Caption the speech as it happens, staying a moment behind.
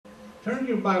Turn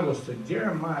your Bibles to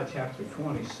Jeremiah chapter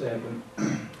 27.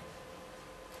 Is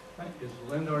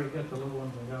Linda already got the little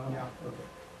ones going? Yeah. Okay.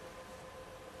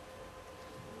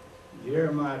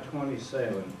 Jeremiah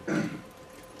 27.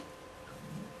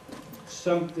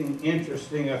 Something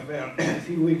interesting I found a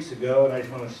few weeks ago, and I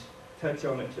just want to touch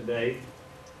on it today.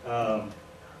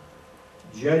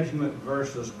 Judgment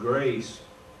versus grace.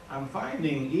 I'm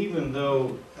finding even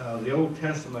though the Old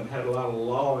Testament had a lot of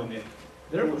law in it,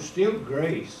 there was still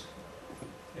grace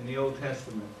in the Old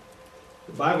Testament.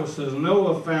 The Bible says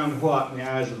Noah found what in the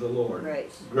eyes of the Lord?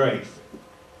 Grace. Grace.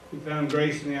 He found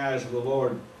grace in the eyes of the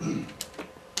Lord.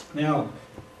 Now,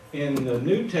 in the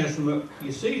New Testament,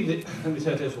 you see that, let me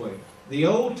say it this way. The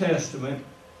Old Testament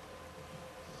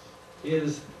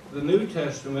is the New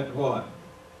Testament what?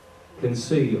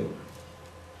 Concealed.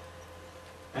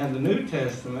 And the New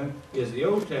Testament is the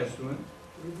Old Testament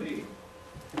revealed.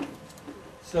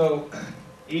 So,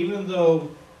 even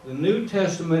though the New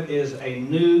Testament is a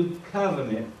new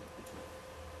covenant,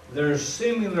 there's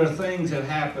similar things that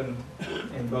happen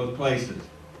in both places.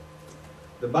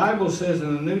 The Bible says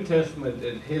in the New Testament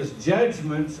that his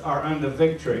judgments are unto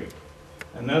victory.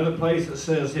 Another place that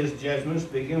says his judgments,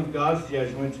 speaking of God's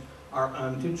judgments, are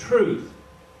unto truth.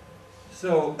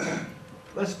 So,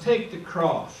 let's take the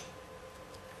cross.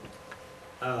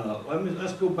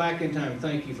 Let's go back in time.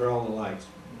 Thank you for all the lights.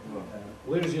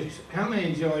 How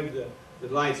many enjoyed the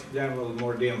lights down a little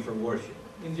more dim for worship?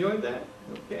 Enjoyed that?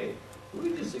 Okay. We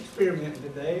just experimenting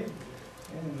today,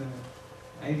 and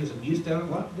Angel's used to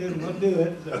what to do and what to do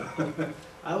it. So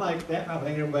I like that. I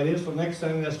think everybody is. So next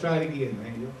time, let's try it again,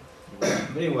 Angel.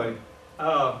 But anyway,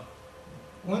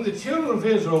 when the children of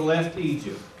Israel left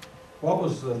Egypt, what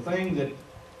was the thing that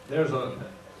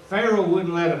Pharaoh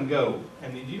wouldn't let them go?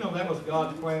 And did you know that was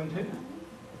God's plan too?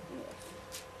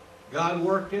 God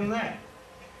worked in that.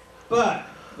 But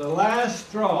the last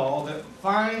straw that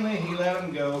finally he let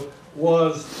them go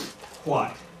was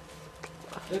what?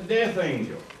 The death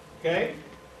angel. Okay?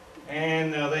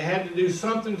 And they had to do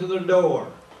something to their door.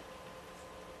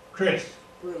 Chris.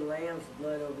 Put a lamb's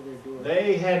blood over their door.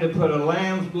 They had to put a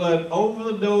lamb's blood over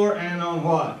the door and on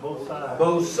what? Both sides.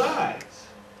 Both sides.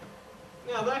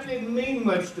 Now that didn't mean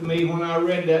much to me when I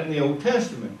read that in the Old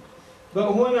Testament.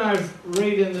 But when I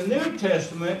read in the New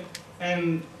Testament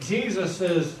and Jesus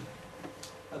says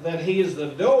that he is the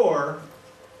door,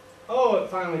 oh, it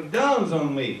finally dawns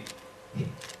on me.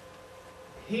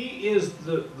 He is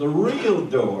the real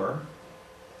door.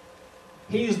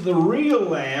 He's the real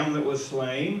lamb that was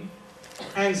slain.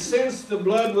 And since the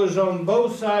blood was on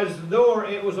both sides of the door,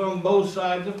 it was on both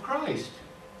sides of Christ.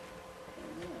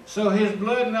 So his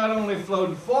blood not only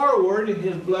flowed forward,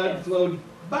 his blood flowed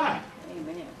back.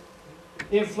 Amen.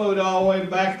 It flowed all the way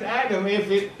back to Adam,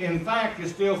 if it in fact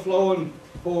is still flowing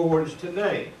forwards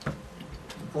today.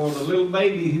 For the little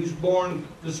baby who's born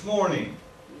this morning,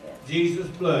 Yes. Jesus'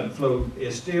 blood flow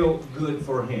is still good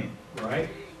for him, right?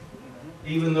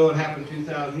 Even though it happened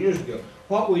 2,000 years ago.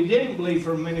 What we didn't believe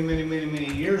for many, many, many,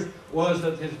 many years was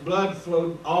that his blood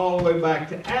flowed all the way back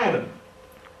to Adam.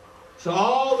 So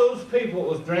all those people that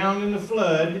was drowned in the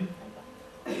flood,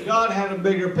 God had a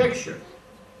bigger picture.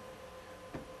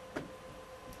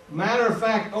 Matter of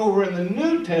fact, over in the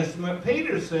New Testament,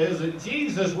 Peter says that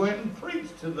Jesus went and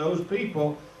preached to those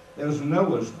people. That was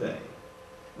Noah's day.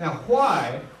 Now,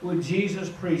 why would Jesus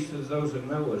preach to those in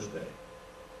Noah's day?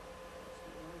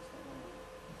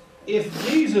 If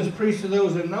Jesus preached to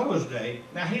those in Noah's day,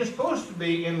 now he was supposed to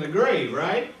be in the grave,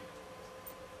 right?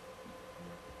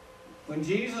 When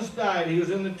Jesus died, he was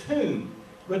in the tomb.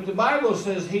 But the Bible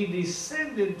says he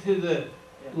descended to the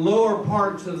lower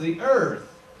parts of the earth.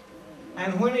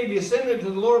 And when he descended to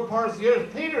the lower parts of the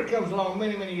earth, Peter comes along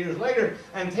many, many years later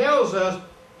and tells us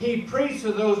he preached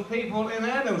to those people in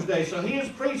Adam's day. So he is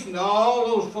preaching to all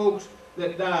those folks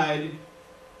that died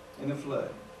in the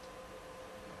flood.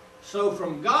 So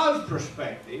from God's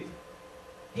perspective,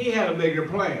 he had a bigger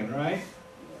plan, right?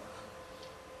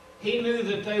 He knew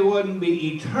that they wouldn't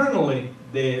be eternally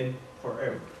dead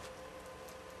forever.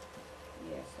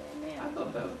 Yes, amen. I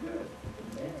thought that was good.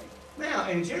 Very. Now,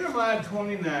 in Jeremiah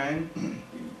 29,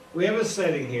 we have a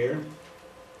setting here.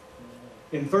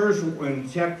 In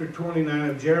chapter 29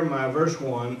 of Jeremiah, verse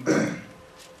 1,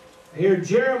 here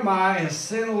Jeremiah has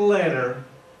sent a letter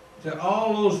to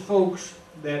all those folks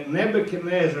that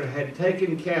Nebuchadnezzar had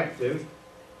taken captive.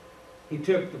 He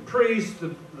took the priests,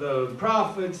 the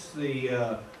prophets,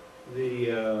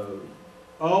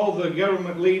 all the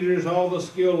government leaders, all the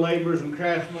skilled laborers and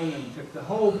craftsmen, and took the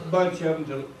whole bunch of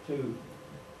them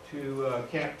to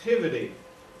captivity.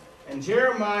 And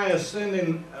Jeremiah is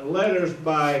sending letters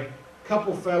by a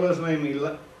couple fellows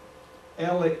named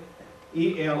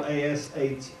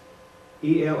E-L-A-S-H,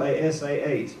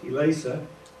 E-L-A-S-A-H, Elasa,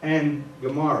 and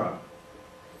Gomorrah.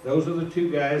 Those are the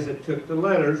two guys that took the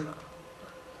letters.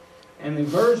 And in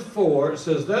verse 4, it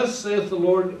says, Thus saith the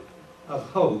Lord of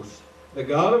hosts, the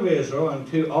God of Israel,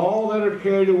 unto all that are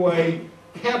carried away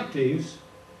captives,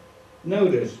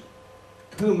 notice,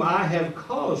 whom I have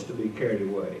caused to be carried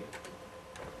away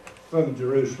from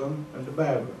Jerusalem unto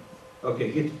Babylon.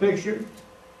 Okay, get the picture?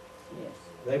 Yes.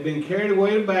 They've been carried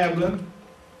away to Babylon,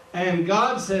 and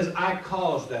God says, I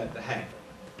caused that to happen.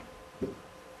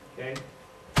 Okay?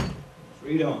 Let's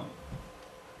read on.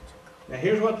 Now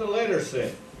here's what the letter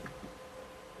said.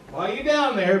 While you're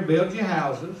down there, build your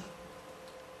houses,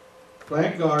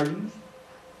 plant gardens,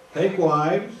 take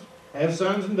wives, have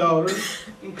sons and daughters,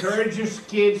 encourage your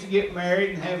kids to get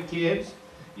married and have kids.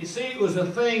 You see, it was a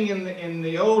thing in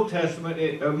the Old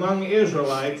Testament among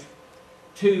Israelites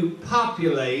to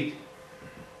populate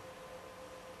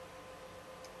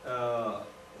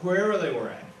wherever they were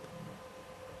at.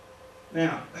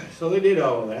 Now, so they did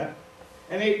all of that.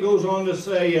 And it goes on to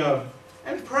say,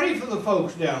 and pray for the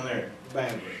folks down there,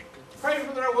 Babylon. Pray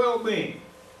for their well-being.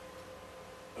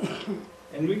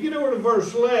 And we get over to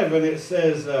verse 11, it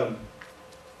says,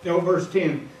 verse 10,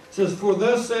 it says, For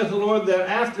thus saith the Lord, that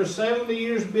after 70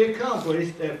 years be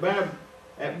accomplished at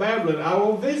Babylon, I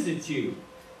will visit you.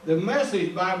 The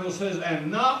Message Bible says, and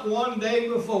not one day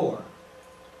before.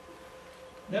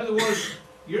 In other words,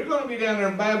 you're going to be down there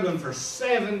in Babylon for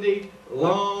 70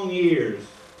 long years,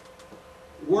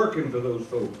 working for those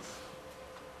folks.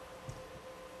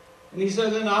 And he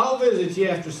said, Then I'll visit you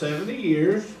after 70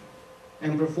 years,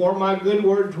 and perform my good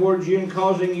word towards you in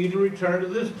causing you to return to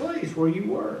this place where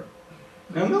you were.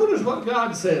 Now notice what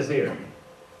God says here.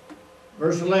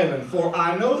 Verse 11, For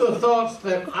I know the thoughts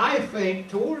that I think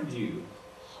toward you,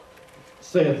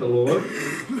 saith the Lord.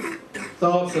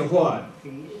 Thoughts of what?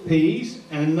 Peace,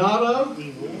 and not of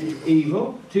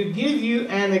evil, to give you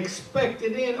an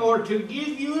expected end, or to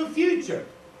give you a future.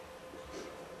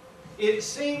 It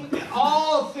seemed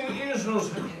all through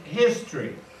Israel's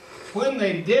history, when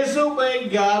they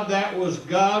disobeyed God, that was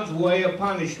God's way of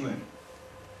punishment.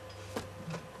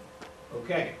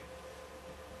 Okay.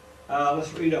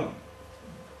 Let's read on.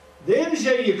 Then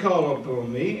shall you call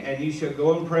upon me, and you shall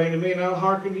go and pray unto me, and I'll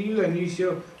hearken to you, and you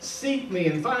shall seek me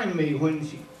and find me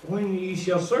when ye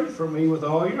shall search for me with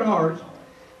all your hearts.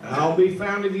 And I'll be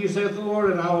found of you, saith the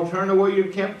Lord, and I will turn away your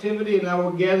captivity, and I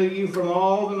will gather you from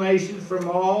all the nations, from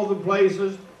all the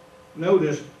places.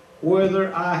 Notice,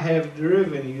 whither I have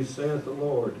driven you, saith the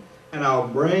Lord. And I'll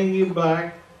bring you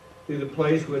back to the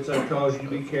place which I caused you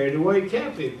to be carried away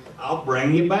captive. I'll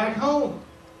bring you back home.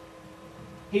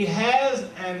 He has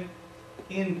an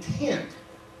intent.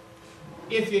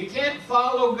 If you can't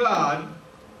follow God,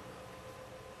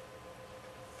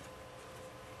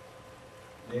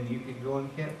 then you can go in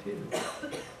captivity.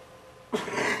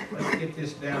 Let's get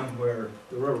this down where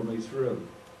the rubber meets the road.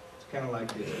 It's kind of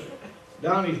like this.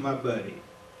 Donnie's my buddy.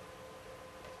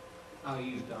 I'll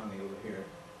use Donnie over here.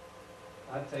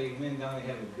 I tell you, me and Donnie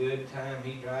have a good time.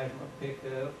 He drives my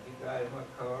pickup, he drives my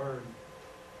car,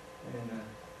 and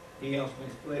he helps me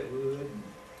split wood.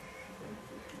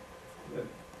 But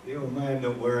the old man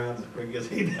don't wear out as quick as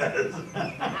he does.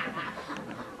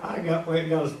 went and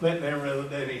got a splitting hammer the other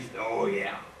day, and he said, oh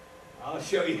yeah, I'll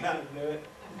show you how to do it.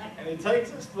 And he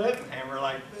takes a splitting hammer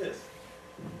like this.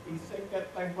 He sticks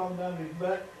that thing plumb down his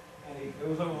butt, and he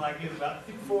goes over like this about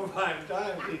 4 or 5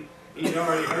 times. He'd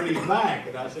already hurt his back,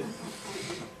 and I said,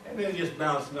 and then just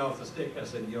bouncing off the stick, I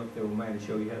said, you want the old man to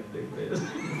show you how to do this?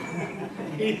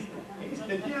 He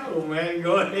said, yeah, old man,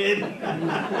 go ahead.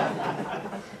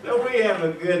 So we have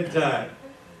a good time.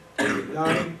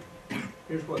 Donnie,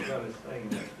 here's what God is saying in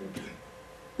that scripture.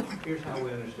 Here's how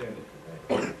we understand it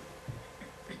today.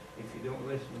 If you don't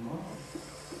listen to Mom,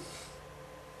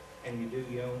 and you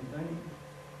do your own thing,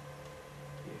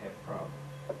 you have problems.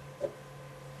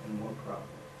 And more problems.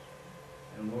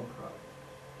 And more problems.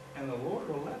 And the Lord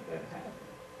will let that happen.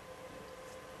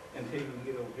 Until you can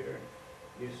get over here.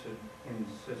 You should, in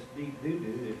such deep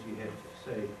doo-doo that you have to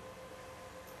say,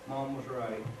 Mom was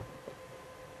right.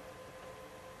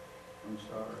 I'm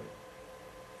sorry.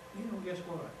 You know, guess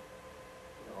what?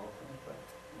 It all comes back.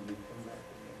 And we come back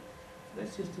again.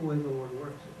 That's just the way the Lord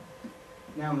works it.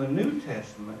 Now, in the New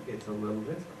Testament, it's a little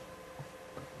different.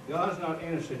 God's not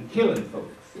interested in killing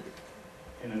folks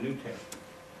in the New Testament.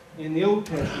 In the Old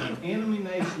Testament, enemy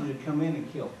nations would come in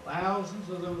and kill thousands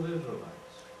of those Israelites.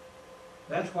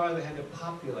 That's why they had to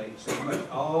populate so much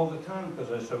all the time, because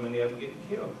there's so many of them getting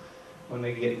killed when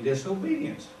they get in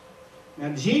disobedience.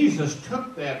 Now, Jesus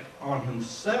took that on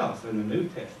himself in the New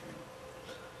Testament.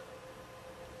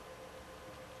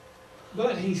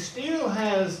 But he still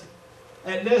has,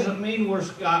 that doesn't mean we're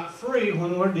scot-free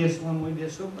when we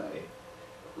disobey.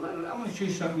 I'm going to show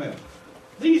you something else.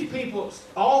 These people,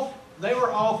 they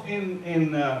were off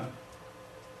in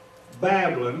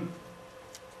Babylon,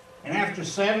 and after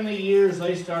 70 years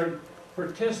they started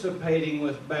participating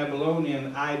with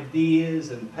Babylonian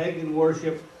ideas and pagan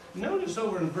worship. Notice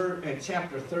over in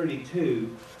chapter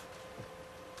 32,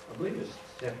 I believe it's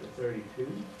chapter 32.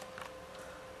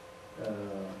 Let me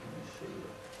see.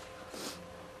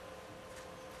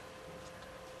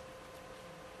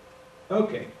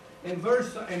 Okay,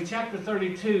 in chapter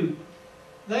 32,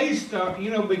 they start,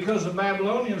 because the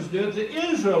Babylonians do it, the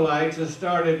Israelites have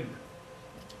started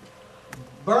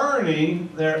burning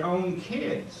their own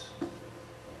kids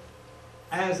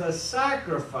as a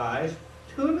sacrifice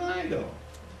to an idol.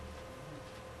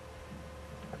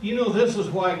 This is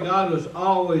why God was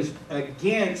always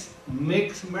against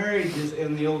mixed marriages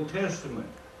in the Old Testament.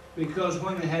 Because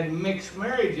when they had mixed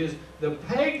marriages, the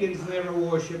pagans never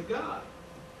worshiped God.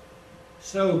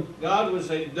 So God would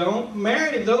say, don't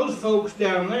marry those folks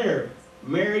down there.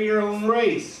 Marry your own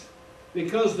race.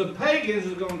 Because the pagans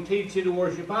are going to teach you to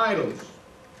worship idols.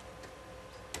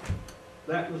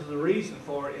 That was the reason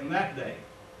for it in that day.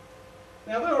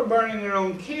 Now they were burning their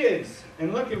own kids.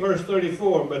 And look at verse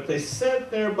 34. But they set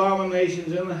their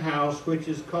abominations in the house, which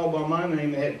is called by my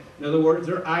name. In other words,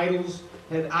 their idols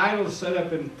had idols set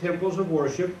up in temples of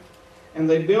worship. And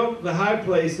they built the high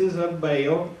places of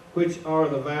Baal, which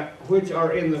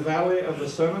are in the valley of the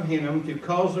son of Hinnom, to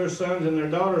cause their sons and their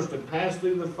daughters to pass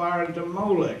through the fire into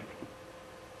Molech.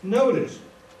 Notice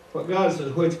what God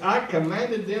says, which I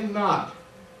commanded them not.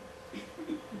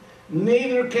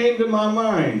 Neither came to my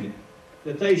mind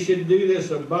that they should do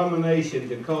this abomination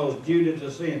to cause Judah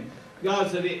to sin.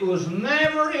 God said, it was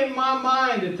never in my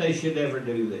mind that they should ever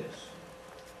do this.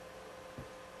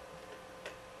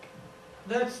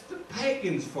 That's the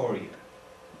pagans for you.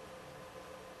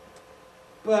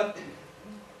 But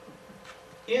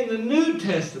in the New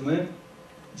Testament,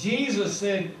 Jesus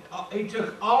said, he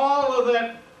took all of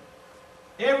that,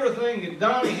 everything that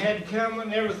Donnie had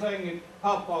coming, everything that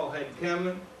Pawpaw had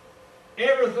coming,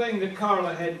 everything that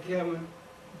Carla had coming,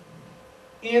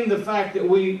 in the fact that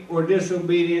we were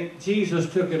disobedient,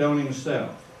 Jesus took it on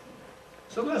himself.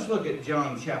 So let's look at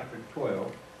John chapter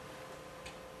 12.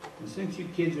 And since you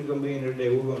kids are going to be in here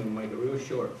today, we're going to make it real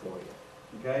short for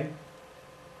you. Okay?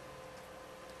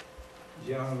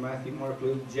 John, Matthew, Mark,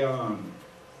 Luke, John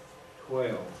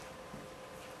 12.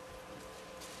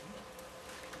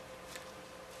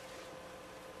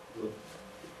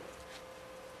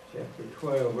 Chapter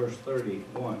 12, verse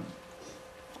 31.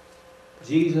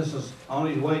 Jesus is on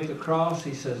his way to the cross.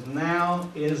 He says, now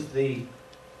is the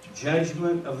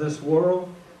judgment of this world.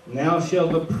 Now shall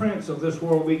the prince of this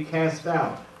world be cast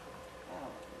out.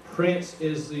 Prince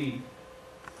is the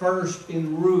first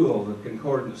in rule, the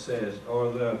concordance says,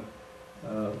 or the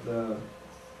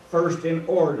first in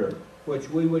order, which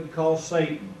we would call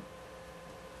Satan.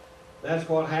 That's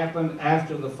what happened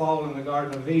after the fall in the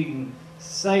Garden of Eden.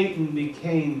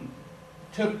 Satan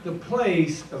took the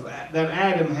place of that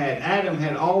Adam had. Adam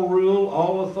had all rule,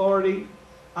 all authority.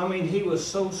 I mean, he was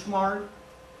so smart.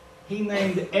 He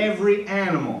named every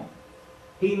animal.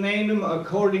 He named them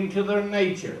according to their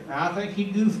nature. Now, I think he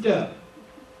goofed up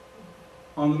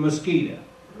on the mosquito.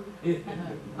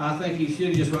 I think he should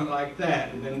have just went like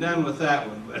that and been done with that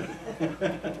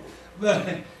one.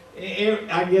 But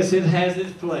I guess it has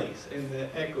its place in the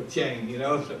echo chain,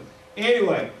 So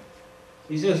anyway,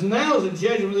 he says, now is the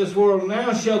judgment of this world.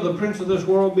 Now shall the prince of this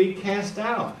world be cast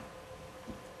out.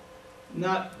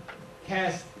 Not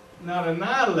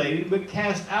annihilated, but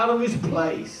cast out of his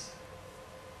place.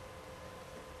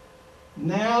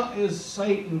 Now is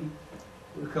Satan,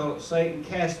 we call it Satan,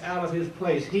 cast out of his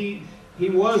place. He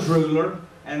was ruler,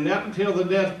 and up until the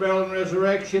death, burial, and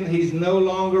resurrection, he's no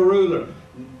longer ruler.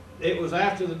 It was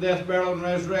after the death, burial, and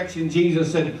resurrection,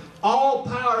 Jesus said, all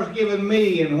power is given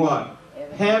me in what?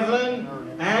 Heaven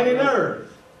and in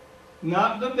earth.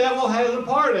 Not the devil has a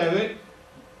part of it,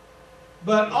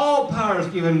 but all power is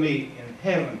given me in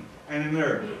heaven and in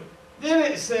earth.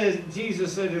 Then it says,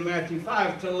 Jesus said in Matthew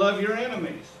 5, to love your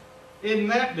enemies. Isn't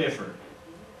that different?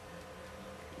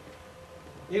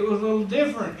 It was a little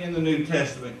different in the New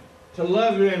Testament, to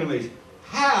love your enemies.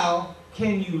 How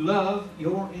can you love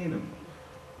your enemy?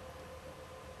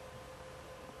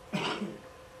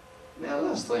 Now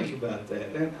let's think about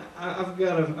that. And I've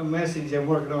got a message I'm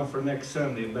working on for next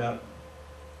Sunday about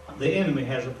the enemy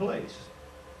has a place.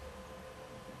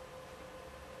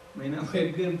 May not be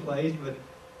a good place,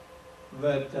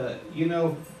 but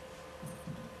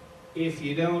if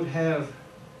you don't have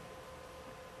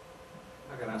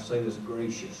how can I say this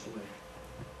graciously?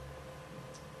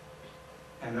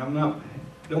 And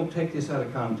don't take this out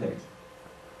of context.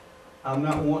 I'm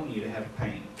not wanting you to have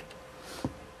pain.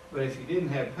 But if you didn't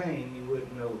have pain, you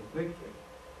wouldn't know victory.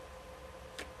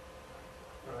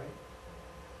 Right?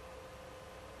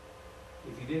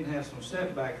 If you didn't have some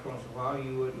setbacks once in a while,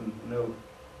 you wouldn't know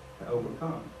to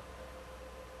overcome.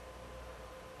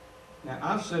 Now,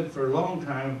 I've said for a long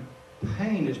time,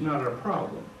 pain is not our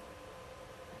problem.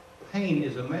 Pain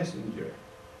is a messenger.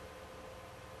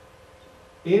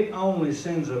 It only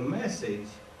sends a message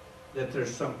that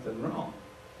there's something wrong.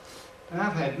 And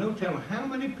I've had no telling how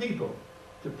many people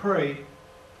to pray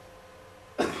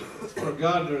for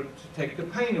God to take the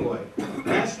pain away.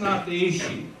 That's not the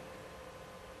issue.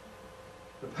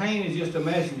 The pain is just a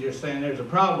messenger saying there's a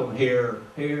problem here,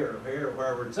 here, or here,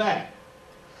 wherever it's at.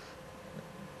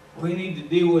 We need to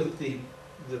deal with the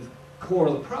core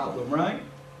of the problem, right?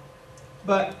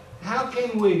 But how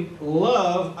can we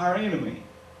love our enemy?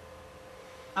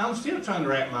 I'm still trying to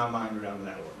wrap my mind around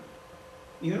that one.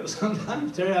 You know,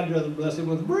 sometimes, Terry, I'd rather bless him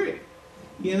with a brick.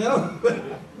 You know?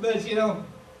 but, you know,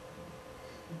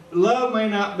 love may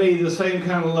not be the same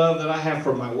kind of love that I have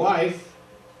for my wife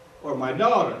or my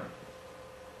daughter.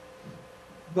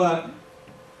 But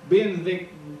being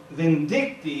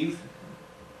vindictive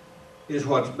is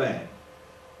what's bad.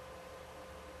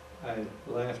 I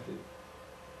laughed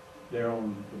at Daryl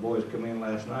and the boys come in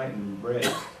last night, and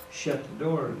Brett shut the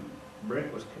door, and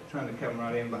Brett was trying to come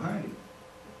right in behind him.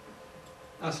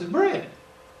 I said, Brett,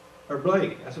 or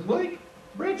Blake. I said, Blake,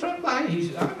 Brett's right behind you. He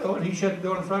said, I know it. He shut the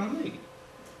door in front of me.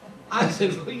 I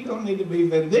said, well, you don't need to be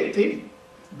vindictive.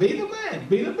 Be the man.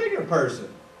 Be the bigger person.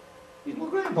 He's my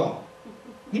grandpa.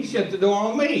 He shut the door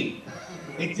on me.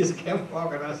 He just kept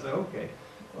walking. I said, okay,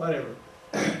 whatever.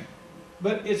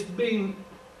 But it's being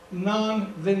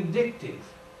non-vindictive.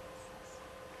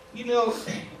 You know,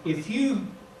 if you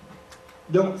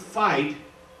don't fight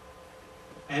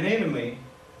an enemy,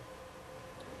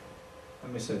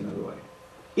 let me say it another way.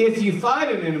 If you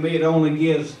fight an enemy, it only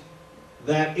gives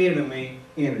that enemy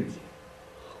energy.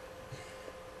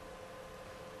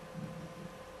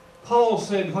 Paul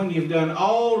said, when you've done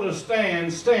all to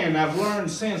stand, stand. I've learned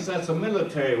since that's a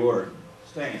military word,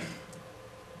 stand.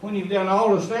 When you've done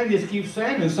all to stand, just keep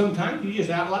standing. Sometimes you just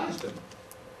outlast them.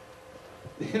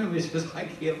 The enemy says, I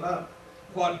give up,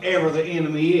 whatever the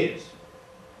enemy is.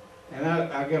 And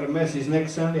I got a message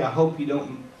next Sunday. I hope you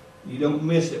don't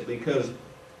miss it, because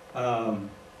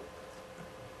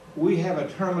we have a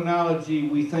terminology.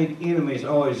 We think enemy is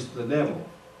always the devil.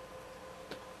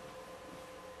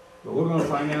 But we're going to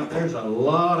find out there's a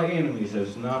lot of enemies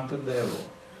that's not the devil.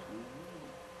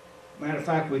 Matter of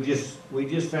fact, we just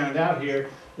found out here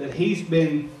that he's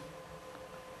been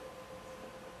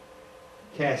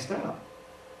cast out.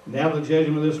 Now the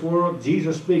judgment of this world,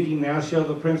 Jesus speaking, now shall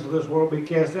the prince of this world be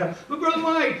cast out. But Brother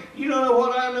Mike, you don't know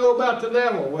what I know about the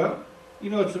devil. Well, you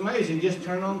know, it's amazing. Just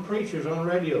turn on preachers on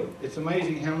radio. It's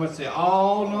amazing how much they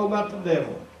all know about the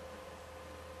devil.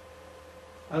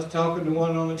 I was talking to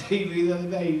one on the TV the other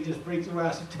day. He just preached around.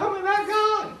 I said, tell me about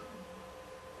God.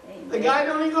 Amen. The guy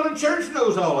don't even go to church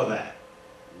knows all of that.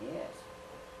 Yes.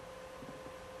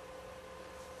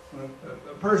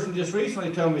 A person just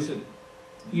recently told me, said,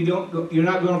 you're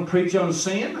not going to preach on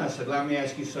sin? I said, let me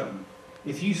ask you something.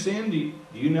 If you sin, do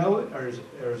you know it? Or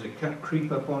does it kind of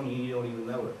creep up on you and you don't even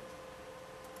know it?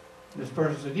 This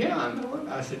person said, yeah, I know it.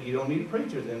 I said, you don't need a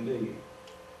preacher then, do you?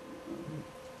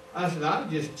 I said, I've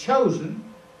just chosen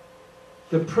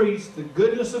to preach the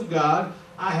goodness of God.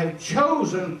 I have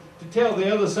chosen to tell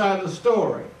the other side of the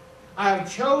story. I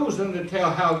have chosen to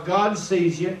tell how God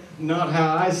sees you, not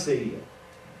how I see you.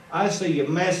 I see you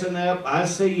messing up. I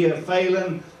see you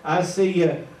failing. I see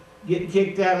you getting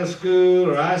kicked out of school,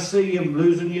 or I see you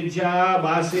losing your job.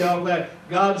 I see all that.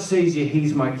 God sees you.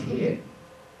 He's my kid.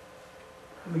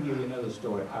 Let me give you another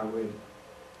story.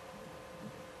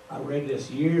 I read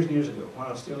this years and years ago when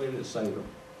I still lived at Salem.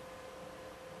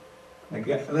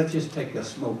 Let's just take a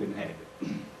smoking habit.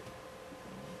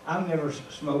 I've never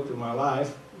smoked in my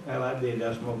life. Well, I did.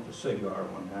 I smoked a cigar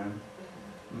one time.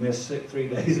 Missed 3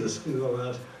 days of school. I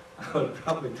was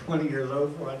probably 20 years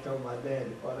old before I told my dad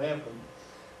what happened.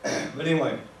 But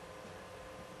anyway,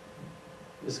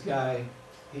 this guy,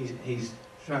 he's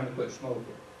trying to quit smoking.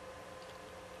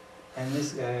 And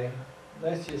this guy,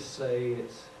 let's just say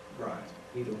it's Brian.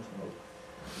 He don't smoke.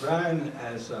 Brian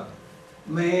has,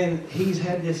 man, he's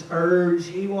had this urge.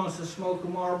 He wants to smoke a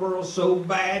Marlboro so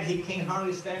bad he can't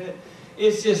hardly stand it.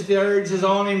 It's just the urge is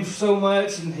on him so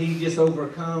much, and he just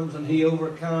overcomes, and he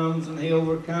overcomes, and he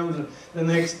overcomes. And the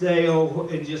next day, oh,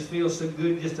 it just feels so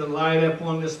good just to light up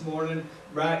one this morning,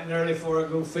 bright and early before I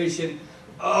go fishing,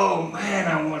 oh man,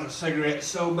 I want a cigarette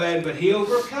so bad, but he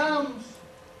overcomes.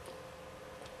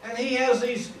 And he has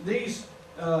these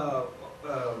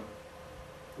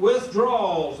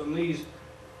withdrawals and these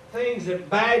things that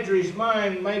badger his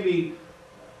mind maybe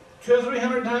 200 or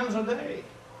 300 times a day.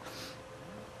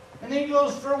 And he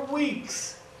goes for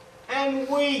weeks and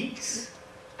weeks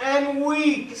and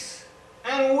weeks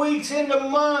and weeks into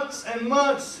months and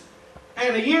months.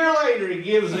 And a year later he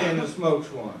gives in and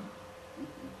smokes one.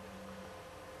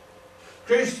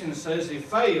 Christian says he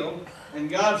failed, and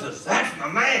God says, that's my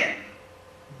man.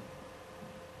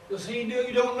 Because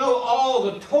you don't know all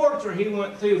the torture he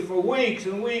went through for weeks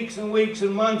and weeks and weeks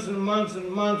and months and months and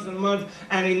months and months,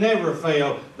 and he never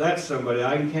failed. That's somebody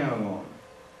I can count on.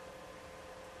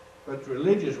 But the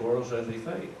religious world says he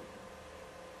failed.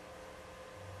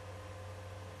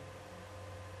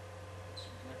 That's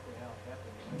exactly how it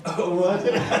happened. Oh, was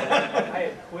it? I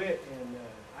had quit, and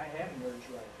I had an urge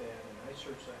like that, and I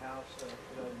searched the house, because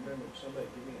I remember somebody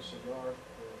giving me a cigar, or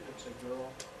it's a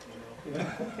girl, you know.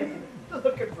 Yeah.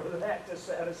 Looking for that to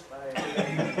satisfy me.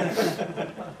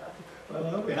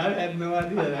 Well, okay, I had no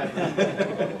idea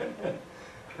that.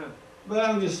 But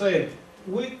I'm just saying,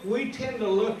 we tend to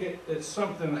look at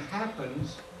something that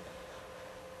happens.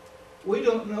 We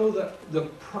don't know the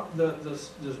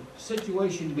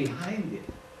situation behind it.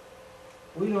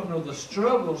 We don't know the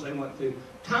struggles they went through,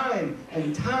 time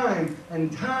and time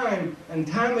and time and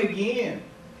time again.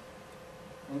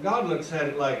 And God looks at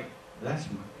it like, that's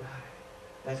my guy,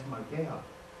 that's my gal.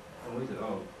 And we said,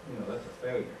 oh, that's a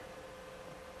failure.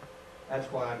 That's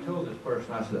why I told this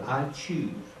person, I said, I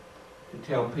choose to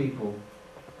tell people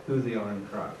who they are in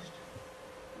Christ.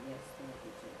 Yes, thank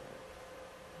you,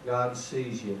 Jesus. God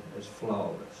sees you as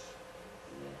flawless.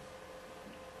 Yes.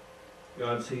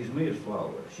 God sees me as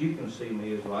flawless. You can see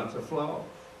me as lots of flaws.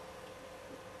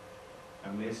 I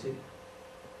miss it.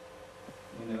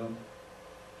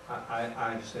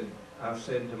 I've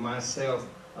said to myself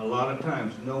a lot of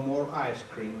times, no more ice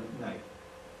cream at night.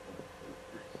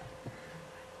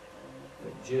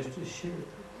 But just as sure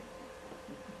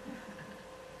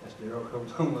as Darrell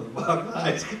comes home with a box of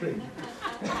ice cream.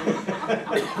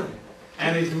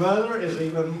 And his mother is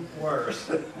even worse.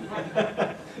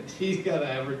 She's got to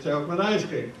have her chocolate ice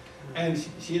cream. And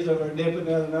she was over dipping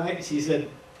the other night. She said,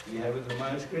 you having some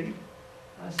ice cream?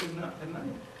 I said, not tonight.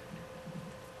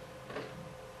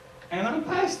 And I'm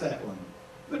past that one.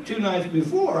 But 2 nights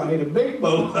before, I ate a big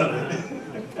bowl of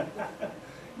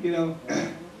it.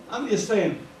 I'm just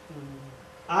saying,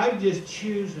 I just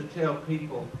choose to tell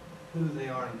people who they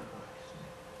are in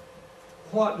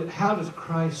Christ. How does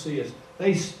Christ see us?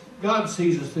 God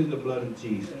sees us through the blood of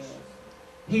Jesus. Yes.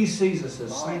 He sees us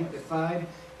as sanctified.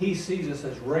 He sees us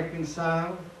as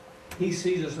reconciled. He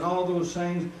sees us in all those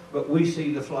things, but we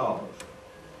see the flaws.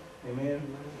 Amen?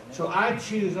 So I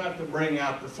choose not to bring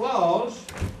out the flaws.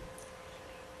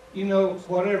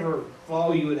 Whatever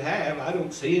flaw you would have, I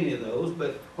don't see any of those,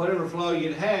 but whatever flaw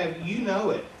you'd have, you know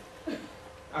it.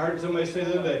 I heard somebody say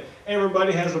the other day,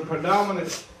 everybody has a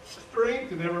predominant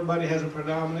strength and everybody has a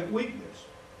predominant weakness.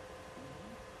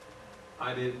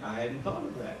 I hadn't thought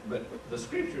of that, but the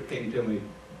scripture came to me.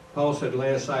 Paul said,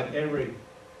 lay aside every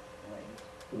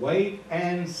weight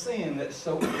and sin that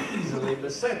so easily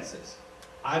besets us.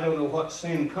 I don't know what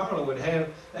sin Carla would have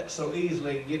that so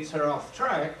easily gets her off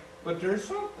track, but there's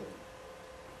something.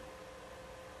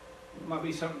 It might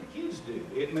be something the kids do.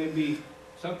 It may be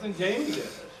something Jamie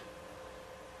does.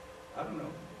 I don't know.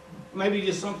 Maybe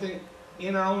just something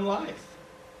in our own life.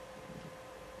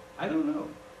 I don't know.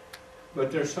 But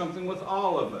there's something with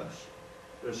all of us.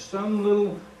 There's some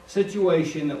little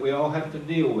situation that we all have to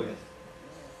deal with.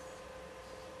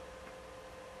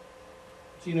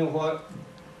 But you know what?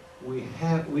 We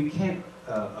can't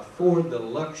afford the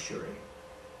luxury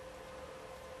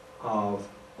of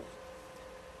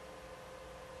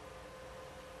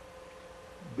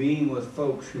being with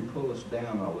folks who pull us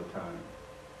down all the time.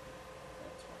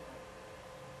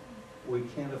 We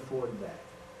can't afford that.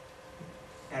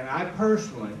 And I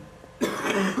personally,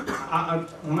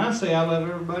 when I say I love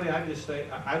everybody, I just say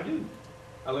I do.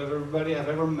 I love everybody I've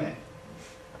ever met.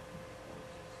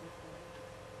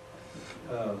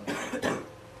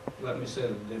 Let me say it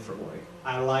a different way.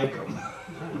 I like them.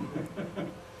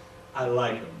 I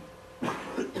like them.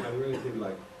 I really do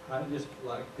like them. I just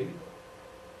like people.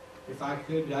 If I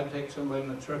could, I'd take somebody in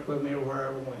the truck with me or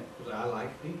wherever I went, because I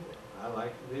like people. I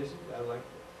like to visit. I like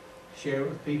to share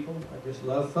with people. I just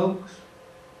love folks.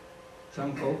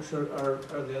 Some folks are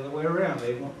the other way around.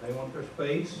 They want their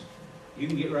space. You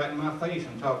can get right in my face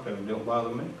and talk to me. Don't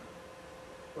bother me.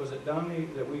 Was it Donnie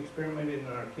that we experimented in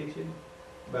our kitchen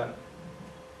about?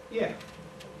 Yeah.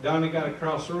 Donnie got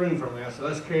across the room from me. I said,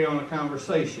 let's carry on a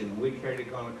conversation. We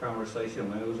carried on a conversation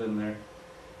when I was in there.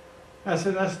 I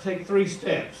said, let's take 3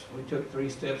 steps. We took 3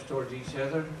 steps towards each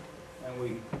other,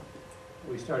 and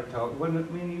we started talking. Wasn't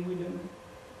it me and you we did it?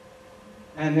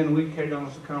 And then we carried on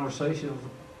this conversation,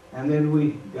 and then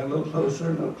we got a little closer,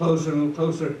 and a little closer, and a little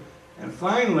closer, and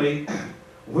finally,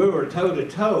 we were toe to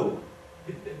toe.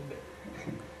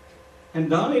 And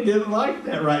Donnie didn't like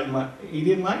that he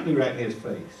didn't like me right in his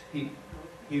face. He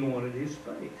wanted his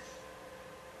face.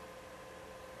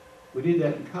 We did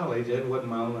that in college. That wasn't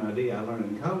my own idea. I learned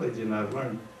in college, and I've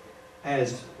learned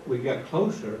as we got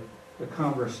closer, the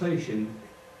conversation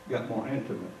got more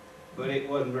intimate. But it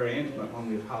wasn't very intimate when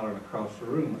we was hollering across the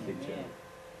room with each other.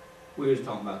 We was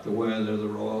talking about the weather, the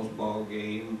Royals ball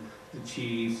game, the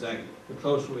Chiefs. The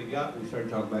closer we got, we started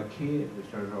talking about kids. We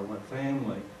started talking about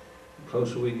family. The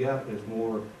closer we got, there's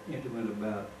more intimate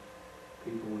about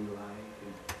people we like,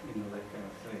 and that kind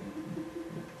of thing.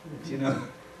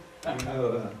 But I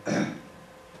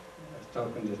was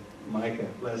talking to Micah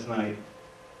last night,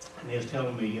 and he was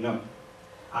telling me,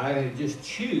 I just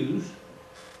choose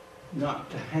not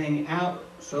to hang out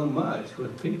so much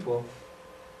with people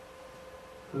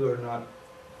who are not,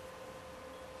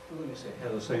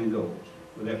 have the same goals.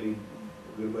 Would that be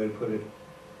a good way to put it?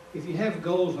 If you have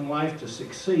goals in life to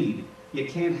succeed, you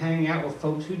can't hang out with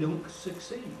folks who don't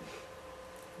succeed.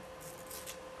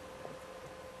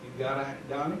 You've got to,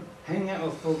 Donnie, hang out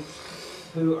with folks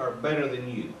who are better than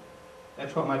you.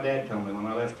 That's what my dad told me when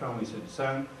I left home. He said,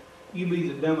 son, you be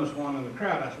the dumbest one in the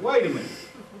crowd. I said, wait a minute.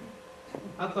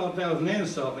 I thought that was an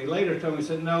insult. And he later told me, he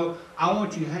said, no, I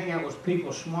want you to hang out with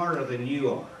people smarter than you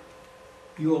are.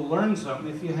 You'll learn something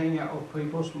if you hang out with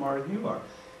people smarter than you are.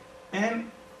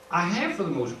 And I have for the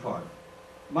most part.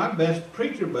 My best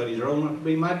preacher buddies are old enough to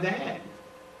be my dad.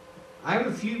 I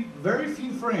have very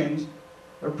few friends,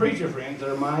 or preacher friends, that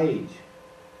are my age.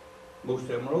 Most of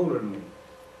them are older than me.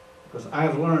 Because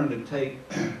I've learned to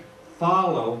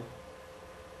follow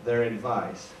their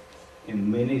advice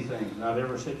in many things. Not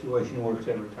every situation works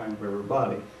every time for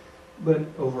everybody, but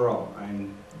overall.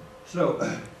 So,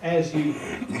 as you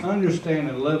understand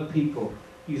and love people,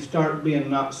 you start being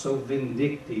not so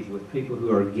vindictive with people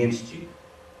who are against you.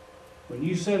 When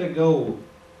you set a goal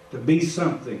to be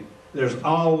something, there's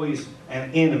always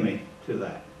an enemy to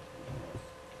that.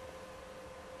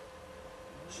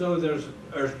 So there's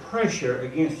pressure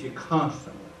against you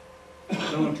constantly.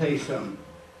 I'm going to tell you something.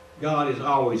 God is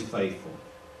always faithful.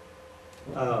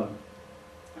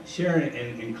 Sharon,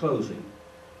 in closing,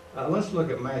 let's look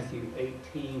at Matthew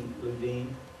 18,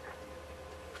 Ludine.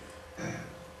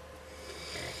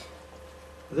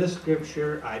 This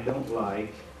scripture I don't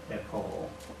like at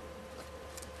all,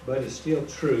 but it's still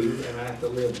true, and I have to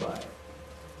live by it.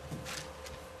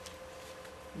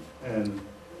 And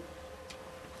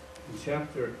in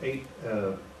chapter 8, I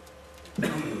wonder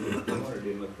it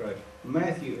didn't look right.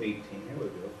 Matthew 18, here we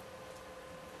go.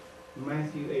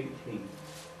 Matthew 18.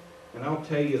 And I'll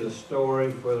tell you the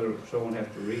story, whether someone has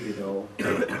to read it all.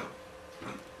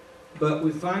 But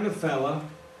we find a fella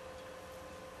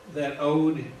that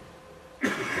owed,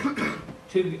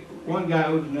 one guy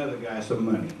owed another guy some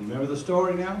money. You remember the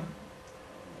story now?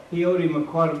 He owed him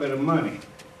quite a bit of money.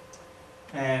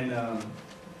 And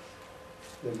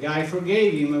the guy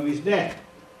forgave him of his debt.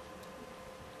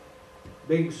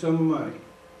 Big sum of money.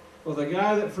 Well, the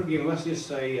guy that forgave him, let's just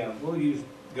say, we'll use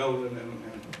Golden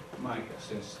and Micah,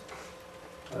 since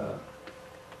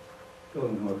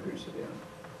Golden, come up here and sit down.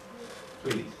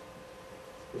 Please.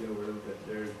 Get over a little bit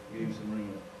there, give him some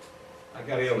room. I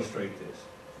got to illustrate this.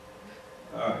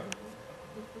 All right.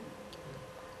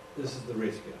 This is the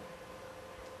rich guy.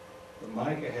 But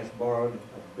Micah has borrowed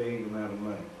a big amount of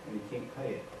money, and he can't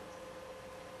pay it.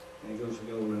 And he goes to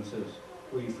Golden and says,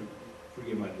 will you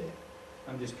forgive my debt?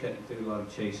 I'm just cutting through a lot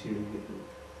of chase here to get to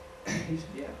it. He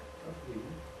said, yeah, I'll forgive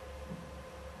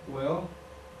you. Well,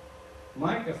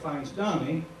 Micah finds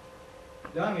Donnie.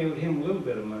 Donnie owed him a little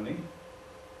bit of money.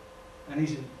 And he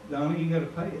said, Donnie, you got to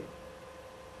pay it.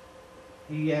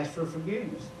 He asked for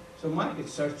forgiveness. So Micah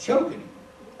starts choking him.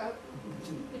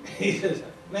 He says,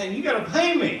 man, you got to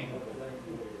pay me.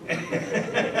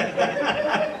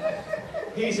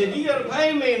 He said, you got to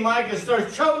pay me. And Micah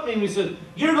starts choking him. He says,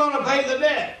 you're going to pay the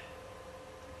debt.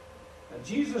 Now,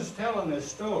 Jesus is telling this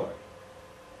story.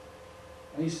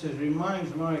 And he says,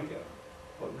 reminds Micah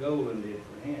what Golden did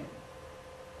for him.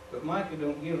 But Micah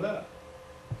don't give up.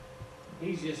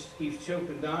 He's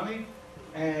choking Donnie,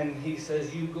 and he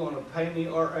says, you're going to pay me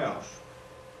or else.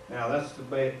 Now, that's the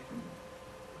bad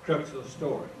crux of the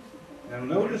story. Now,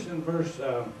 notice in verse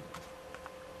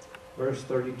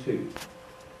 32.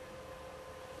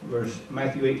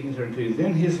 Matthew 18:32.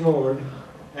 Then his Lord,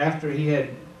 after he had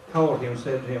called him,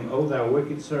 said to him, O thou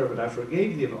wicked servant, I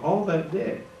forgave thee of all that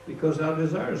debt, because thou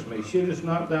desirest me. Shouldest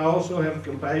not thou also have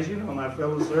compassion on thy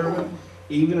fellow servant,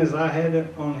 even as I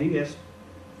had on he?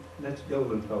 That's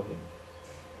golden talking.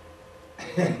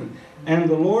 And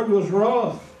the Lord was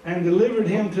wroth, and delivered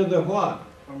him to the what?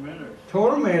 Tormentors.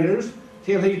 Tormentors,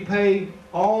 till he paid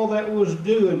all that was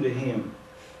due unto him.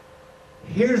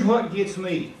 Here's what gets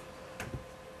me,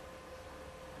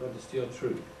 but it's still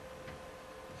true.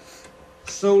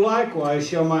 So likewise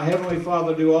shall my heavenly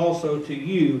Father do also to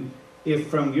you, if ye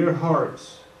from your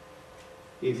hearts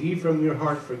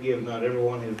forgive not every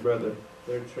one his brother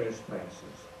their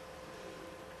trespasses.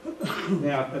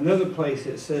 Now, another place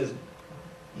it says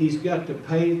he's got to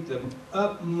pay the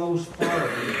utmost part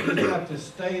of it. He's got to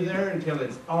stay there until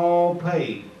it's all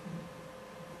paid.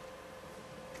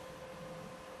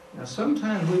 Now,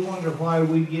 sometimes we wonder why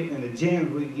we get in the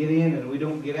jams we get in and we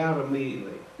don't get out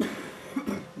immediately.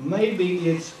 Maybe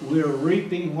it's we're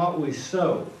reaping what we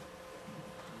sow.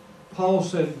 Paul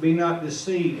said, be not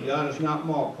deceived, God is not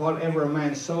mocked. Whatever a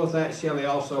man soweth, that shall he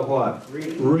also what?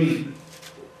 Reap.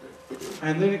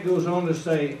 And then it goes on to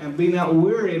say, and be not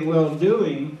weary in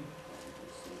well-doing,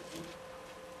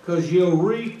 because you'll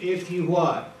reap if you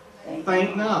what?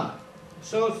 Faint not.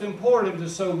 So it's important to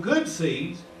sow good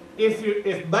seeds.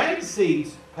 If bad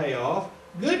seeds pay off,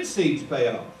 good seeds pay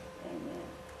off.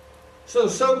 So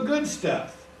sow good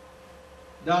stuff.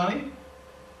 Donnie,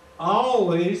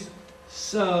 always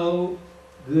sow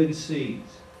good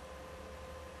seeds.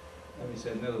 Let me say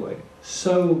it another way.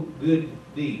 Sow good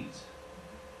deeds.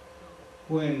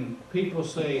 When people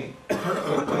say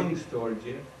hurtful things towards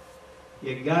you,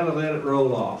 you got to let it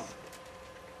roll off.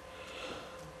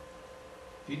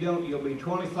 If you don't, you'll be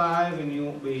 25 and you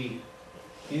won't be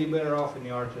any better off than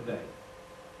you are today.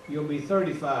 You'll be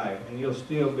 35 and you'll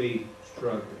still be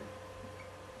struggling.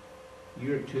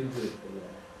 You're too good for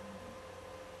that.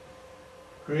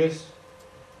 Chris,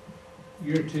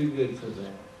 you're too good for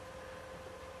that.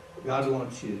 God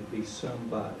wants you to be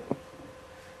somebody.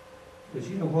 Because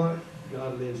you know what?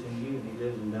 God lives in you and He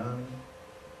lives in Donnie.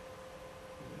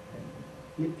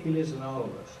 He lives in all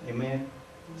of us. Amen?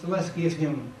 So let's give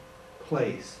Him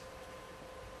place.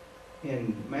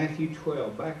 In Matthew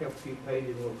 12, back up a few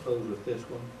pages and we'll close with this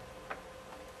one.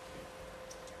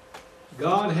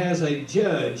 God has a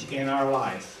judge in our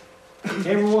life.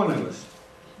 Every one of us.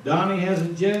 Donnie has a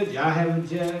judge. I have a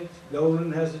judge.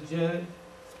 Golden has a judge.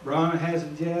 Bronna has a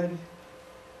judge.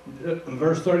 In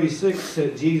verse 36,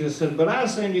 Jesus said, but I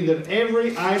say unto you that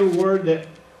every idle word that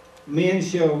men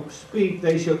shall speak,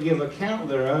 they shall give account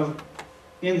thereof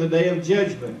in the day of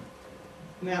judgment.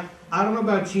 Now, I don't know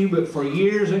about you, but for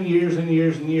years and years and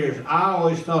years and years, I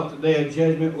always thought the day of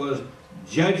judgment was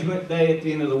Judgment Day at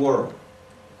the end of the world.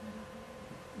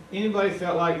 Anybody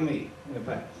felt like me in the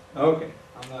past? Okay,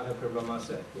 I'm not up here by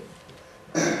myself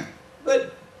yet.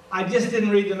 But I just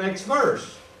didn't read the next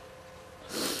verse.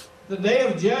 The day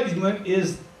of judgment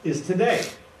is today.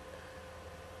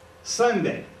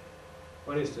 Sunday.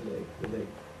 What is today? Today.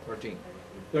 13.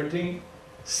 13th.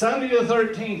 Sunday the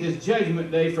 13th is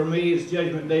Judgment Day for me. It's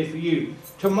Judgment Day for you.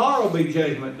 Tomorrow will be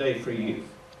Judgment Day for you.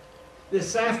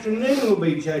 This afternoon will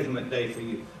be Judgment Day for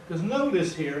you. Because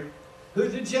notice here who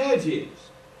the judge is.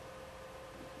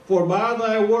 For by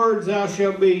thy words thou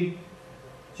shalt be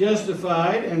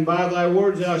justified, and by thy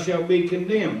words thou shalt be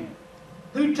condemned.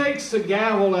 Who takes the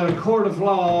gavel at a court of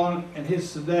law and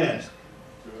hits the desk?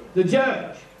 The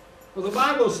judge. Well, the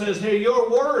Bible says here, your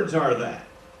words are that.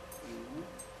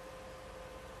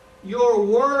 Your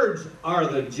words are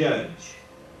the judge.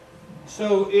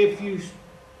 So if you,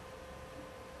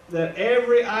 that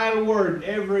every idle word,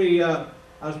 I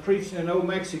was preaching in Old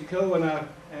Mexico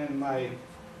and my,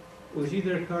 was you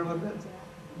there, Carla?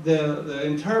 The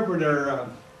interpreter,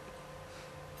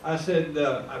 I said,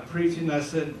 I preached and I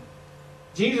said,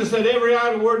 Jesus said every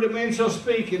idle word that men shall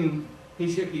speak, and he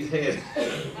shook his head.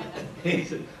 He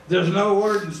said, there's no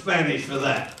word in Spanish for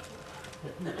that.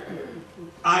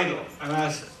 Idle. And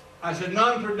I said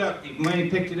non-productive. Man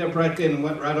picked it up right then and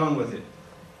went right on with it.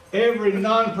 Every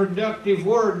non-productive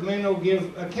word, men will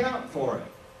give account for it.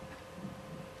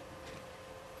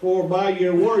 For by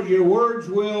your words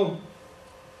will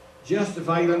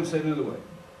justify you. Let me say it another way.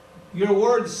 Your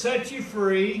words set you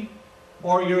free,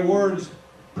 or your words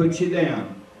put you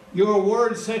down. Your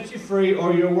words set you free,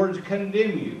 or your words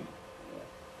condemn you.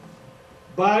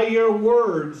 By your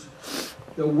words,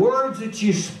 the words that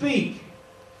you speak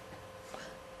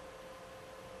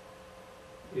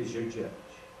is your judge.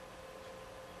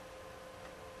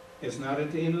 It's not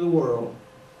at the end of the world,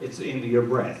 it's the end of your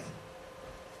breath.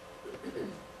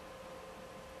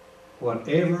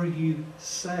 whatever you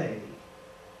say.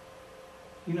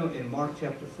 You know, in Mark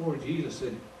chapter 4, Jesus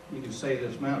said, you can say to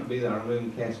this mountain, be thou removed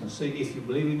and cast in the sea, if you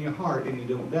believe in your heart and you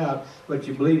don't doubt, but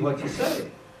you believe what you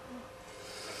say.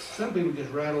 Some people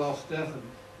just rattle off stuff, and,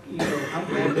 you know, I'm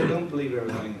glad they don't believe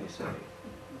everything they say.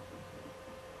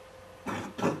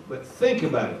 But think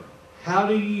about it. How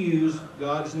do you use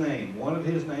God's name? One of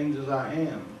His names is I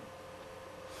am.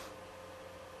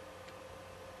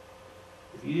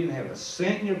 If you didn't have a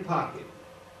cent in your pocket,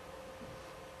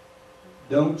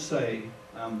 don't say,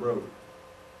 I'm broke,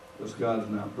 because God's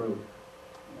not broke.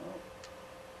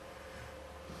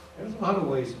 There's a lot of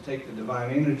ways to take the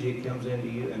divine energy that comes into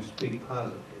you and speak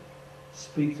positive.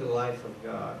 Speak the life of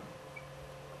God.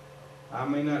 I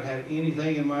may not have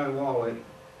anything in my wallet,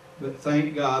 but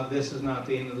thank God this is not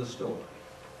the end of the story.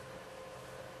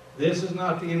 This is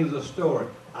not the end of the story.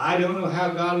 I don't know how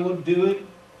God will do it.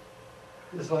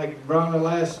 Just like Bronna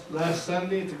last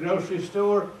Sunday at the grocery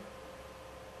store,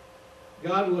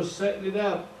 God was setting it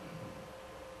up.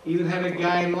 Even had a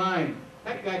guy in line.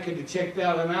 That guy could have checked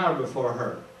out an hour before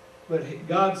her. But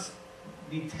God's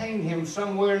detained him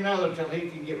somewhere or another till he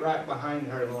can get right behind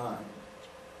her in line.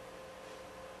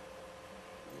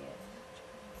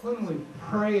 When we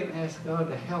pray and ask God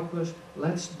to help us,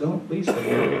 don't be so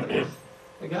nervous.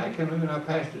 A guy came in, I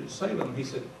pastored at Salem, he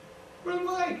said, Brother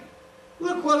Mike,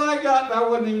 look what I got, and I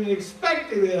wasn't even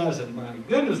expecting it. I said, my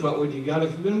goodness, what would you got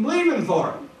if you've been believing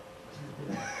for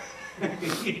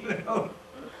it? You know?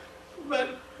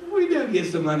 But we do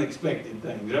get some unexpected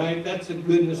things, right? That's the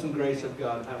goodness and grace of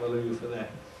God. Hallelujah for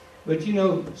that. But you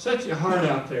know, such a heart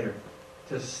out there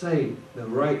to say the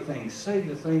right things. Say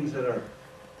the things that are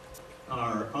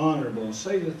honorable.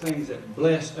 Say the things that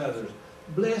bless others.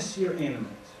 Bless your enemies.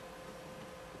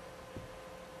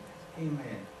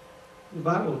 Amen. The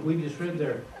Bible, we just read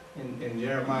there in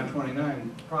Jeremiah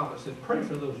 29, the prophet said, pray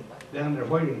for those down there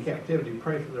waiting in captivity.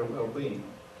 Pray for their well-being.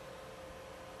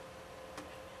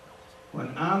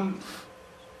 When I'm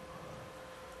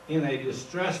in a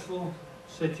distressful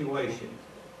situation,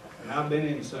 and I've been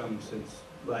in some since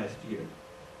last year,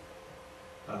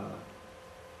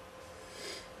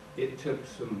 it took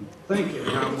some thinking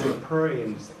how I'm going to pray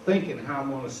and thinking how I'm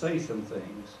going to say some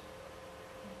things.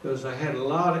 Because I had a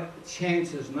lot of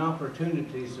chances and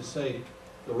opportunities to say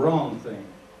the wrong thing.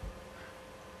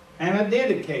 And I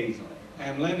did occasionally.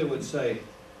 And Linda would say,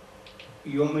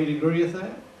 you want me to agree with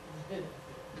that?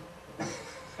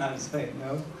 I'd say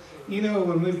no. You know,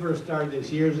 when we first started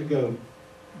this years ago,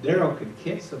 Daryl could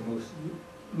catch the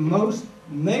most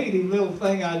negative little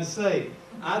thing I'd say.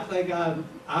 I think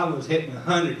I was hitting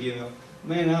 100, you know.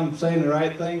 Man, I'm saying the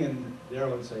right thing, and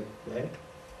Daryl would say, Dad,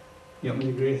 you want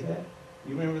me to agree with that?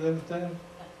 You remember those times?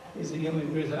 He said, you want me to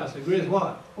agree with that? I said, agree with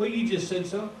what? Well, you just said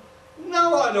so.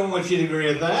 No, I don't want you to agree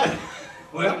with that.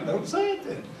 Well, don't say it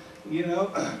then. You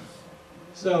know?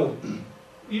 So,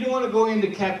 you don't want to go into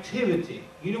captivity.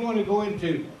 You don't want to go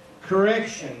into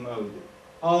correction mode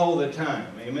all the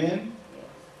time. Amen?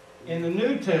 In the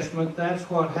New Testament, that's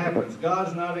what happens.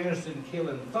 God's not interested in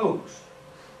killing folks.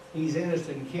 He's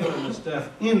interested in killing the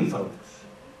stuff in folks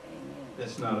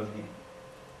that's not of Him.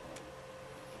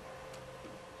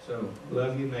 So,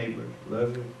 love your neighbors,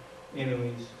 love your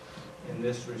enemies. In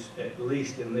this, at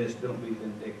least in this, don't be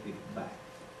vindictive back.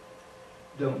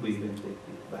 Don't be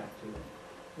vindictive back to them.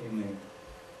 Amen.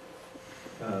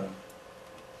 The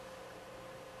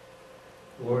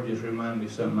Lord just reminded me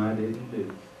of something I didn't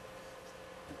do.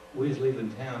 We was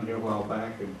leaving town here a while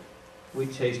back, and we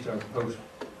chased our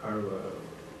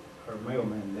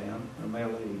mailman down, our mail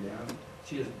lady down.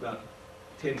 She was about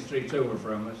 10 streets over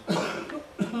from us.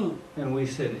 And we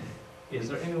said, is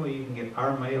there any way you can get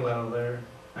our mail out of there?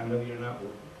 I know you're not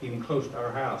even close to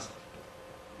our house.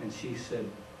 And she said,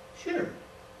 sure.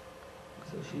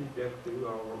 So she dug through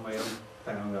all our mail,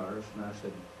 found ours, and I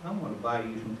said, I'm going to buy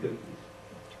you some cookies.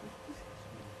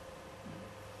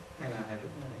 And I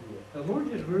haven't done it yet. The Lord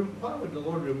why would the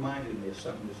Lord reminded me of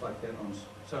something just like that on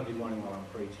Sunday morning while I'm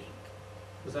preaching?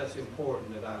 Because that's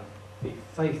important that I be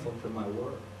faithful to my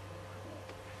word.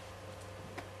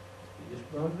 He just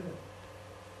brought it up.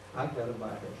 I've got to buy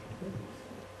her some cookies.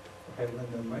 I have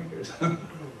Linda make her some.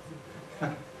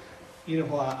 You know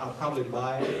why I'll probably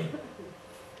buy it?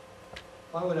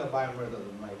 Why would I buy them rather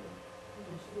than make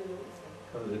them?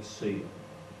 Because it's sealed.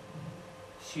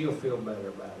 She'll feel better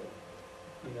about it.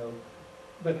 You know,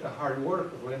 but the hard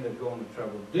work of Linda going to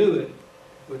trouble to do it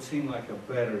would seem like a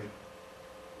better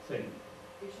thing.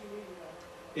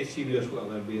 If she knew as well,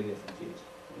 that'd be a different case.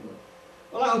 Anyway.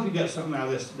 Well, I hope you got something out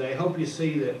of this today. I hope you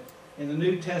see that in the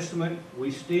New Testament, we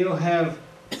still have,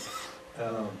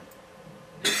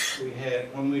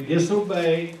 when we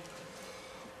disobey,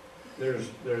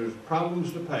 there's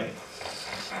problems to pay.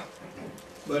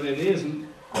 But it isn't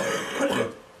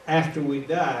after we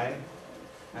die,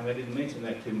 and I didn't mention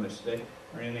that too much today,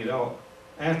 or any at all.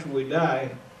 After we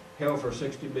die, hell for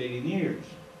 60 billion years.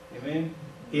 Amen?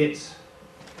 It's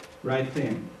right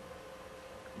then.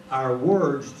 Our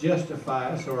words justify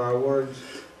us or our words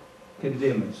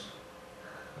condemn us.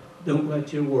 Don't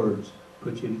let your words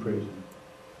put you in prison.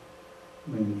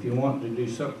 I mean, if you want to do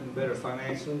something better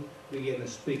financially, begin to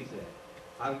speak that.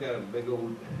 I've got a big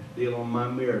old deal on my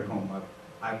mirror at home.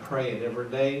 I pray it every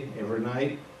day, every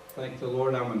night. Thank the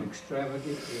Lord I'm an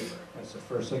extravagant giver. That's the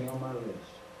first thing on my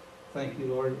list. Thank you,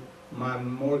 Lord, my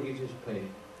mortgage is paid.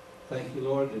 Thank you,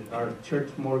 Lord, that our church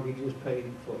mortgage is paid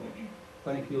in full.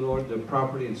 Thank you, Lord, the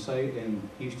property in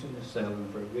Houston is selling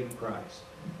for a good price.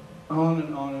 On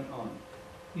and on and on.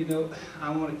 You know, I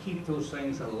want to keep those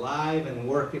things alive and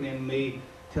working in me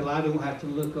till I don't have to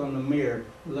look on the mirror,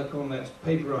 look on that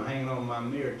paper hanging on my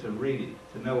mirror to read it,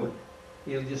 to know it.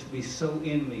 It'll just be so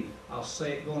in me. I'll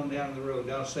say it going down the road.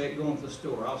 I'll say it going to the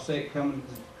store. I'll say it coming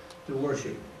to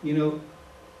worship. You know,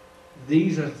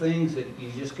 these are things that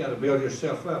you just got to build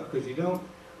yourself up, because you don't.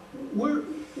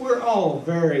 We're all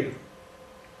very.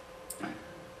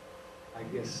 I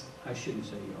guess I shouldn't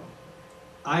say y'all.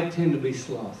 I tend to be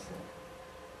slothful,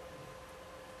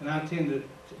 and I tend to,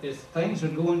 if things are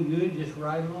going good, just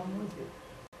ride along with it.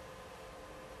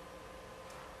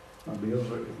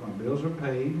 If my bills are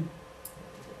paid,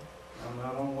 I'm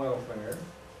not on welfare,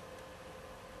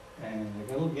 and I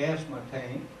got a little gas in my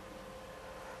tank,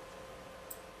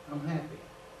 I'm happy.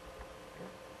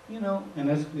 You know, and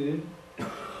that's good,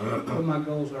 but my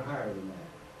goals are higher than that.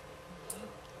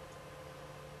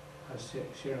 I was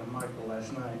sharing with Michael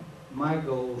last night. My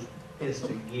goal is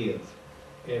to give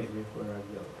everywhere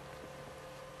I go.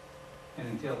 And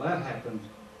until that happens,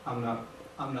 I'm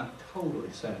not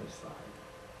totally satisfied.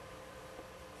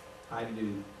 I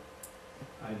do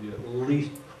at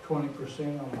least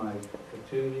 20% on my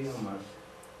gratuity,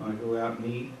 when I go out and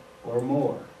eat, or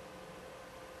more.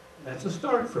 That's a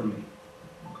start for me.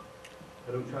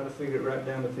 I don't try to figure it right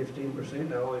down to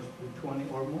 15%. I always do 20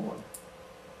 or more.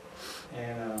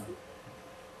 And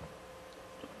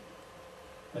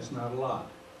that's not a lot.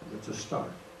 It's a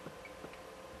start.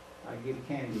 I give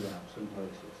candy out some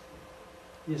places.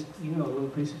 Just, you know, a little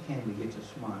piece of candy gets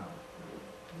a smile.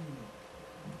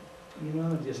 You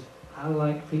know, just, I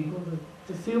like people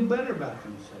to feel better about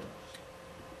themselves.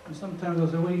 And sometimes they'll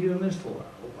say, what are you doing this for?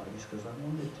 Oh, just because I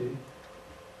wanted to.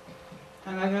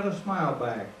 And I got a smile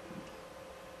back.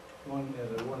 One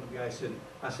guy said,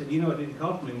 I said, you know, it didn't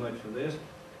cost me much for this,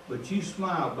 but you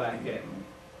smiled back at me.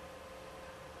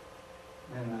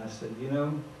 And I said, you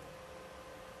know,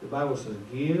 the Bible says,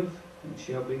 give and it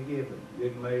shall be given.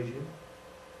 Good measure,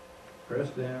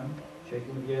 pressed down,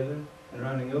 shaken together, and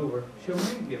running over, shall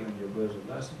men give in your bosom.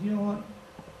 And I said, you know what?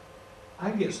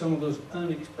 I get some of those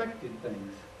unexpected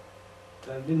things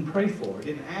that I didn't pray for,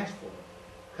 didn't ask for,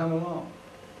 come along.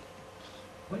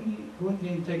 When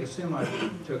you take a semi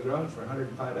to a garage for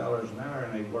 $105 an hour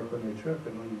and they work on their truck,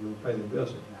 and when you go pay the bills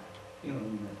at night, you know what I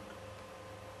mean?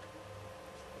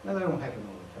 Now, that don't happen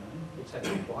all the time. It's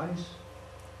happened twice.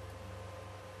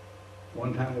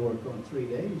 One time they worked on 3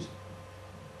 days.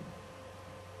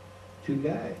 2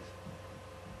 guys.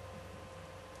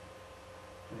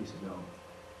 And he said, no,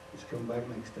 just come back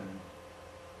next time.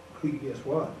 Well, guess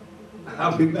what?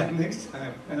 I'll be back next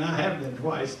time. And I have been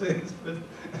twice since. But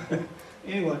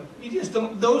anyway, you just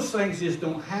don't, those things just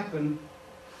don't happen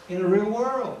in the real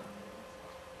world.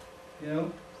 You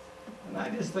know? And I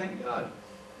just thank God.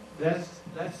 That's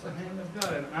the hand of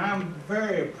God. And I'm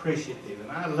very appreciative.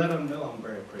 And I let them know I'm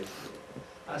very appreciative.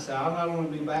 I say, I'm not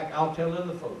going to be back. I'll tell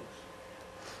other folks.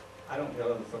 I don't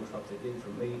tell other folks what they did for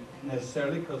me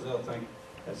necessarily, because they'll think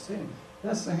that's sin.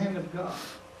 That's the hand of God.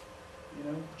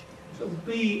 You know? So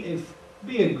be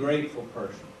a grateful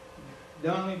person.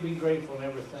 Donnie, be grateful in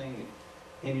everything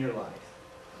in your life.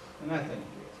 And I think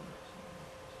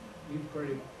you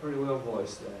pretty well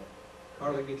voiced that.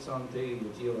 Carla gets on TV,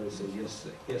 but you always say,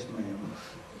 yes ma'am.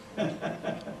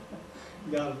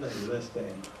 God bless you. Let's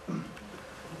stand.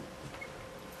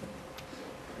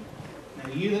 Now,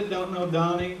 you that don't know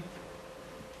Donnie,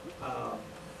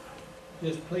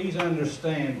 just please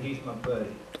understand he's my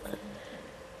buddy.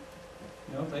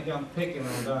 You don't think I'm picking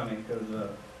on Donnie, because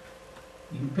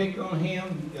you pick on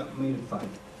him, you got me to fight.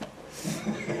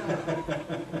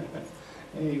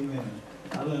 Amen.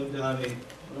 I love Donnie.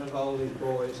 I love all these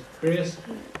boys. Chris,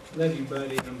 love you,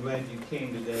 buddy. I'm glad you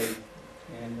came today.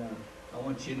 And I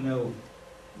want you to know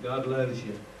God loves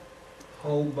you a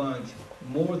whole bunch,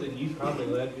 more than you probably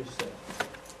love yourself.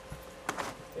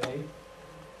 Okay?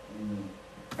 Amen.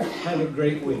 Have a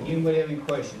great week. Anybody have any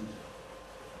questions?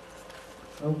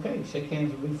 Okay, shake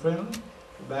hands and be friendly.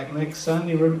 We're back next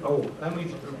Sunday. Oh, that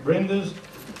means Brenda's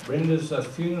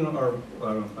funeral,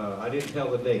 or I didn't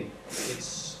tell the date.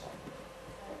 It's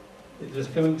this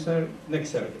coming Saturday, next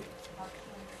Saturday.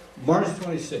 March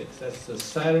 26th, that's the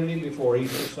Saturday before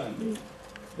Easter Sunday,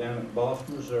 down at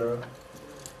Boston, Missouri.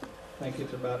 I think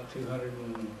it's about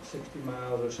 260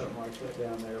 miles or something like that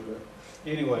down there, but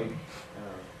anyway,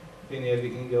 if any of you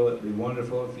can go, it'd be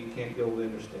wonderful. If you can't go, we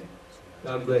understand.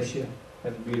 God bless you.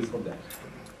 Have a beautiful day.